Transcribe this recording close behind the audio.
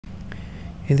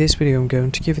In this video, I'm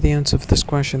going to give the answer of this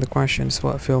question. The question is,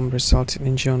 what film resulted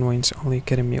in John Wayne's only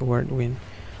Academy Award win?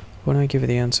 When I give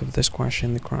the answer of this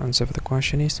question, the correct answer of the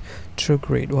question is True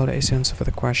Grit. What is the answer for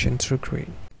the question? True Grit.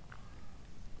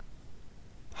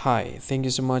 Hi, thank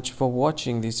you so much for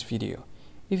watching this video.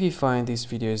 If you find this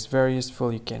video is very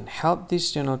useful, you can help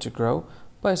this channel to grow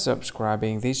by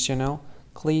subscribing this channel.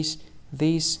 Click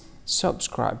this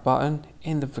subscribe button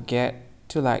and don't forget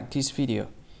to like this video.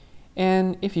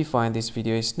 And if you find this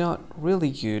video is not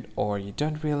really good, or you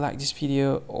don't really like this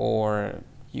video, or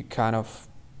you kind of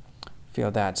feel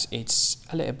that it's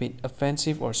a little bit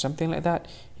offensive or something like that,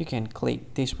 you can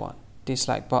click this one,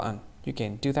 dislike button. You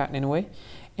can do that anyway.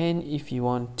 And if you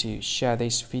want to share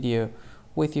this video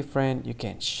with your friend, you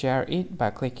can share it by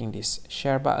clicking this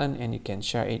share button, and you can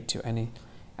share it to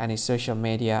any social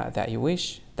media that you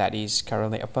wish that is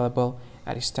currently available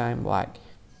at this time, like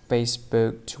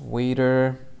Facebook,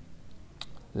 Twitter,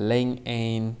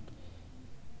 LinkedIn,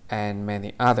 and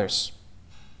many others,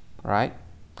 right?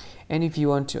 And if you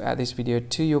want to add this video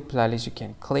to your playlist, you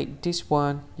can click this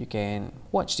one. You can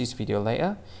watch this video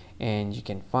later, and you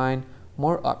can find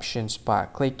more options by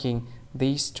clicking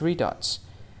these three dots.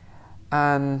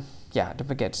 And yeah, don't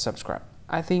forget to subscribe.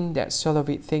 I think that's all of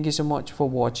it. Thank you so much for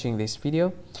watching this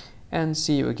video, and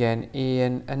see you again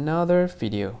in another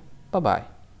video. Bye bye.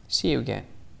 See you again.